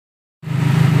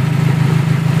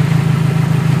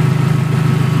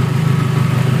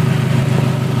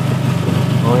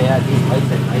yeah, these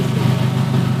lights are nice.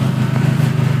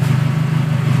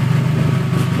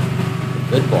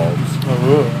 Good bulbs.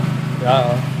 Oh,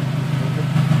 yeah.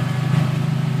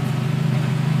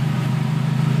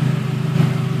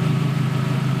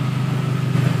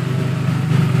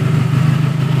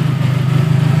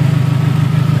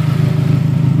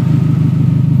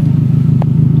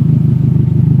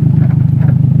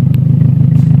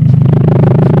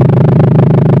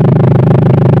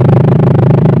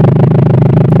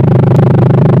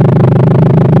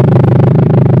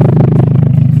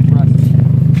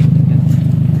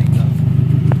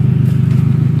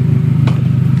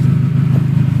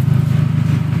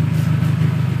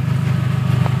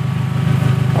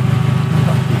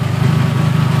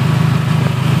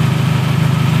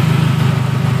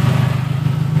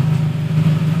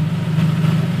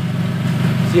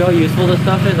 See how useful this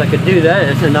stuff is? I could do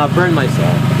this and not burn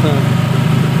myself.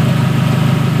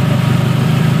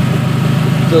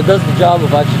 So it does the job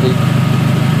of actually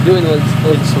doing what it's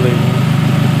supposed to.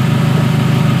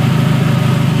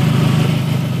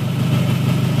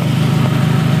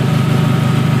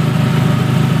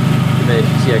 You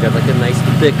see, I got like a nice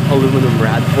thick aluminum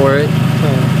wrap for it.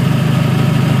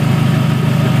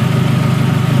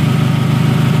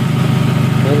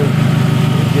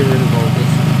 Get rid of all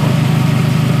this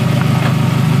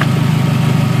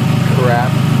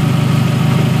crap.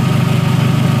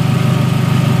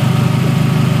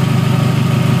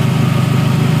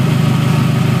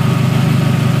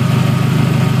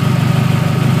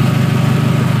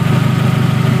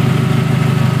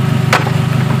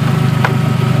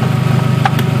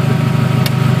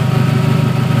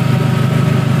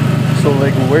 So,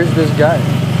 like, where's this guy?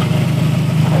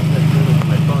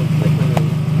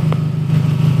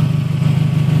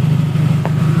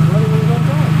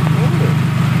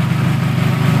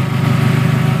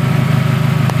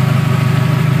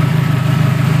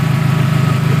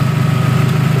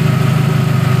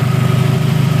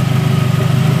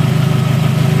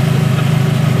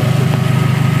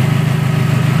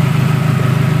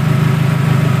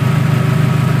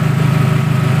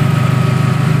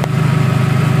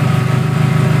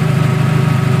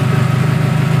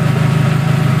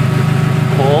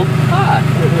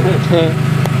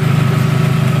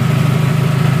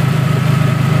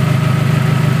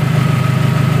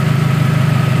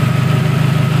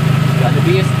 Gotta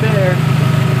be a spare.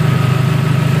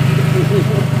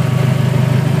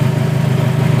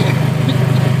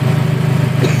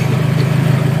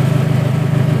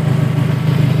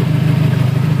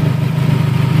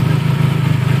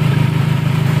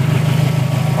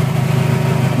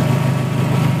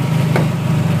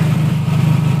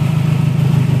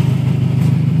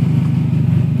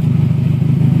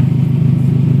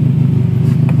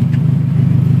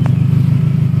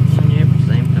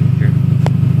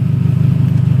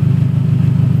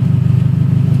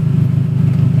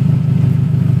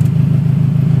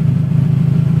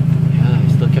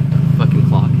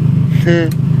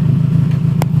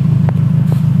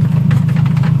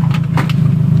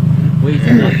 Weighs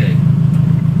nothing.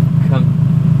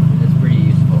 That's pretty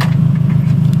useful.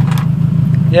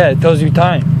 Yeah, it tells you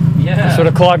time. Yeah. That's what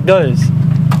a clock does.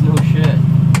 No shit.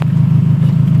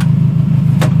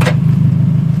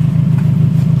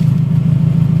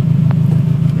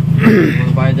 You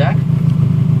wanna buy a deck?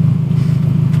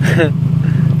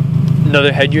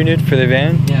 Another head unit for the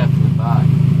van? Yeah, for the back.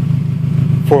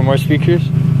 4 more speakers?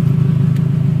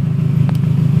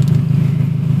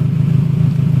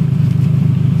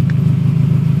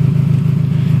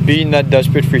 Being that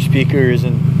desperate for speaker is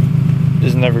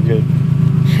never good.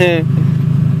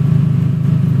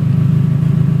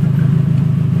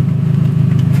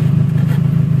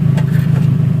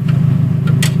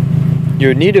 You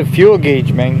would need a fuel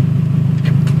gauge, man.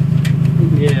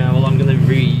 Yeah, well, I'm gonna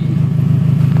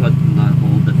cut that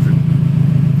whole different.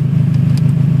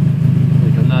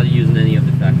 Like, I'm not using any of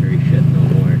the factory shit no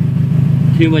more.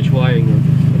 Too much wiring on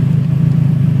this.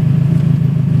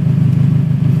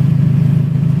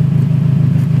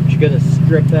 Gonna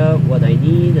strip out what I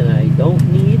need and I don't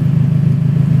need,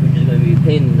 which is gonna be a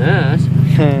pain in the ass.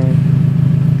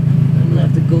 I'm gonna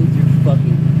have to go through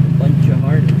fucking a bunch of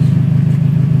harness.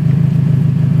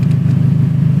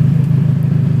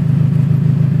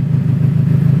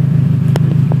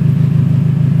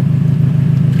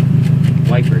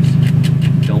 Wipers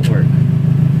don't work.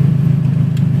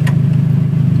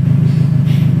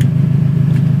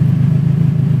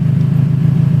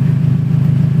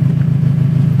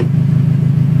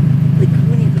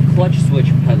 Clutch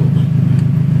switch pedal.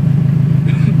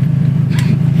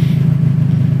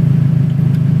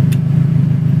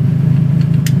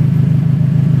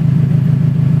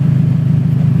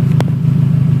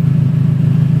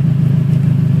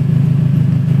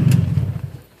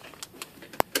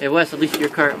 Wes, at least your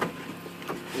car,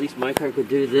 at least my car could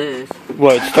do this.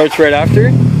 What, it starts right after?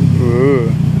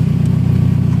 Ooh.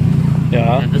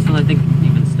 Yeah. And this one I think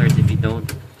even starts if you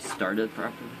don't start it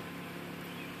properly.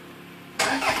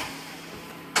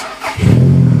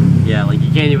 Yeah, like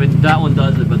you can't even, that one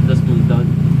does it, but this one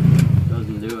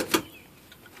doesn't do it.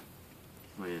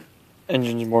 Oh yeah.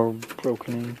 Engine's more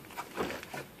broken in.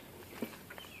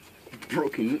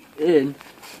 Broken in?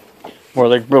 More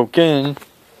like broken.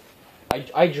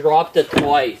 I dropped it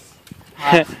twice.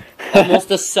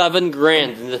 Almost a $7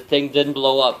 grand and the thing didn't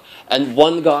blow up. And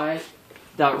one guy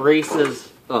that races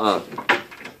a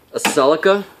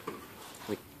Celica,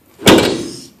 like,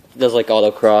 does like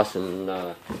autocross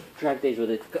and track days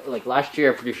with it. Like last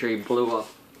year, I'm pretty sure he blew up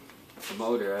the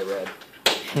motor, I read.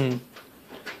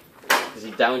 Because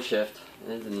he downshift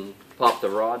and then popped the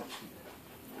rod.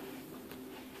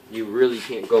 You really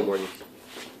can't go more than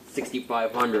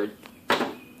 6,500.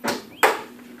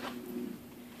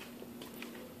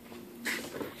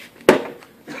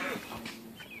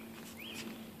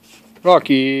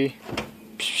 Rocky.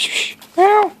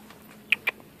 Ow.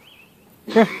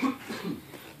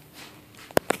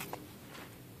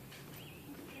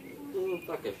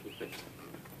 Fuck it.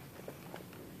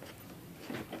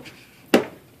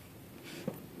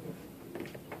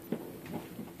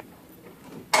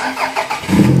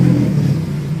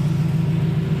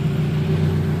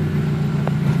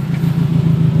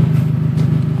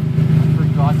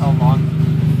 Forgot how long.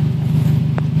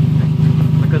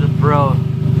 Look at it, bro.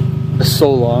 It's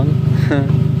so long.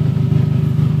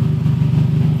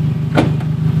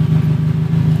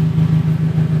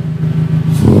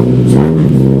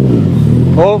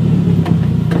 Oh.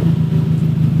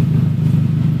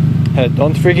 Hey,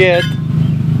 don't forget.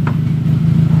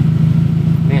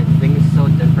 Man, the thing is so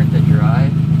different to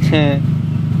drive.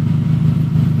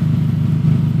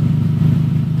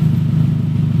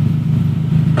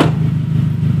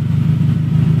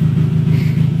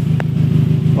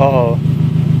 Uh-oh.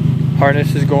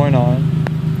 Harness is going on.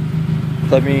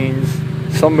 That means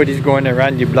somebody's going to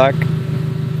Randy Black.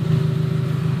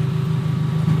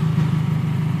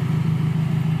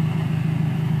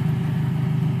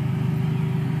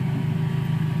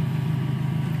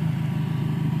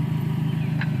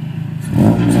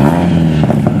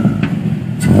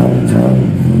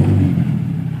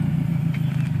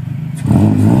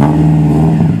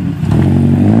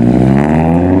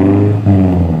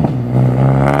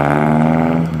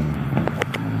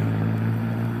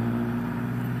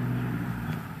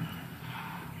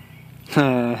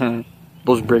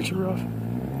 Those brakes are rough.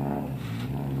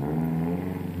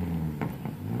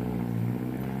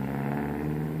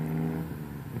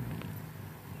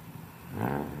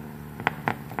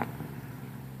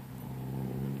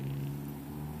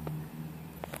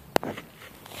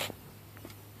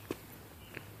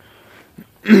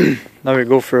 Now we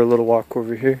go for a little walk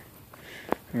over here.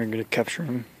 And we're gonna capture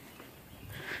him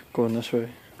going this way.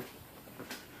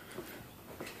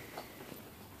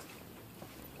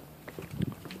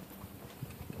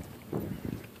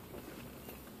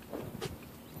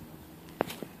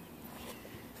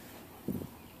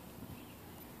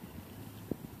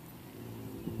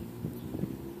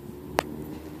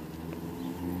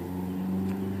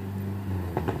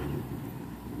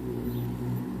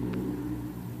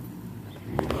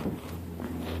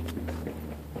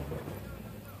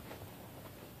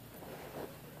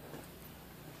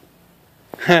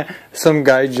 Some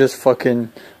guy just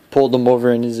fucking pulled him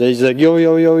over and he's like, yo,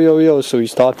 yo, yo, yo, yo. So he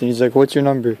stopped and he's like, what's your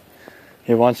number?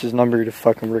 He wants his number to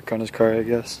fucking work on his car, I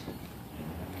guess.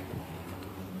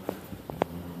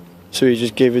 So he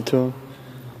just gave it to him.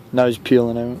 Now he's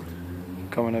peeling out.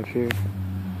 Coming up here.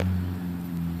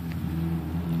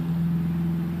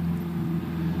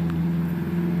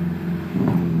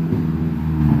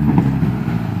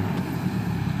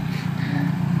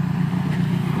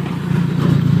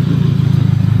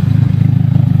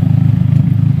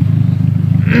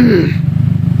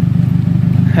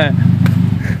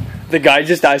 The guy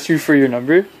just asked you for your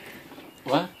number?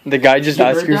 What? The guy just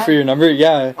asked you for your number?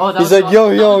 Yeah. Oh, he's like,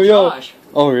 yo, yo, yo. Josh.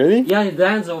 Oh, really? Yeah,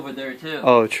 Dan's over there too.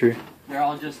 Oh, true. They're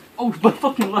all just, oh, my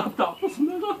fucking laptop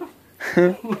wasn't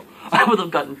it? I would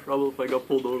have gotten in trouble if I got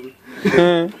pulled over.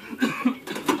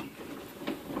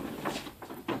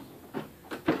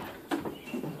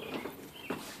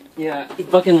 Yeah, he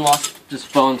fucking lost his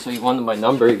phone, so he wanted my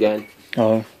number again.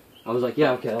 Oh. I was like,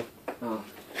 yeah, okay. Oh.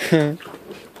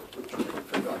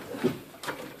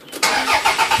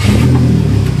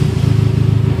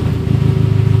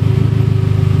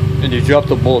 And you dropped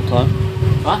the bolt, huh?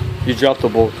 Huh? You dropped the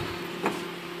bolt.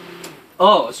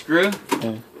 Oh, a screw?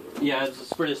 Yeah. Yeah,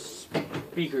 it's for the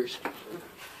speakers.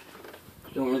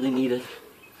 Don't really need it.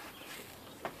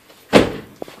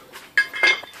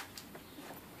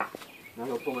 Now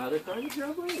I'll pull my other car in the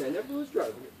driveway, and I never was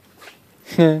driving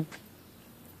it.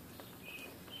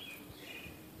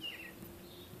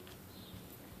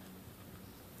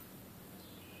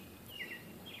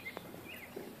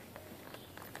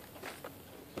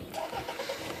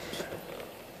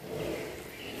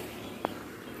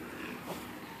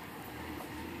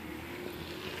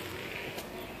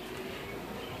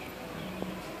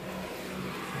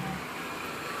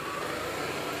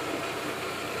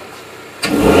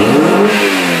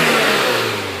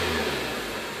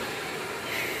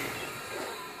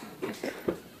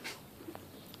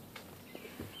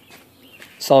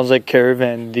 Sounds like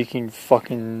caravan leaking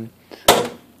fucking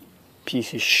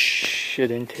piece of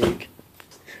shit intake.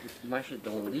 My shit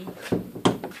don't leak.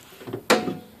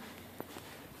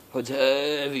 Oh, it's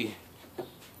heavy.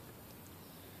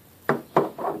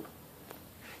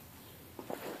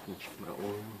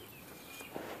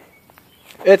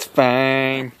 It's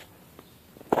fine.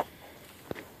 Now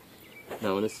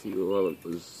I want to see what it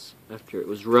was after it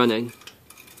was running.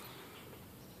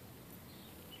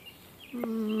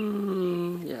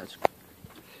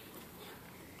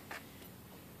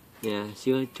 Yeah,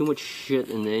 see, like too much shit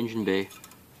in the engine bay.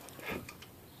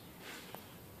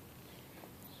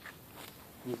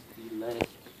 Needs to be less.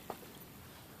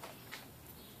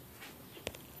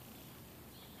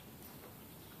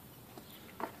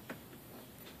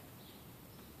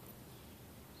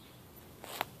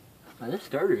 This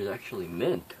starter is actually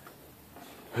mint.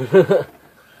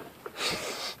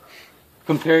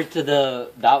 Compared to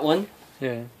that one,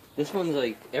 Yeah. this one's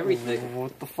like everything.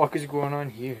 What the fuck is going on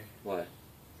here? What?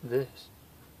 This.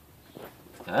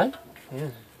 That? Yeah.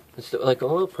 It's like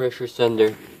oil pressure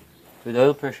sender with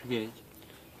oil pressure gauge.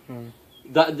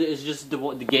 That is just the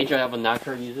gauge I have on that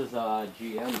car uses a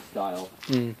GM style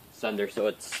sender, so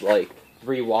it's like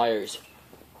 3 wires.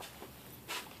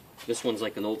 This one's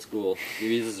like an old school. It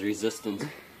uses resistance.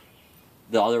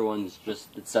 The other one's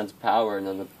just, it sends power and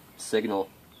then the signal.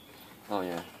 Oh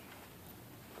yeah.